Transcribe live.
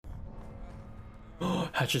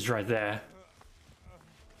Hatch is right there.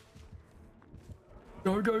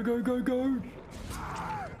 Go, go, go, go, go!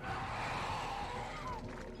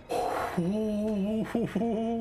 Oh,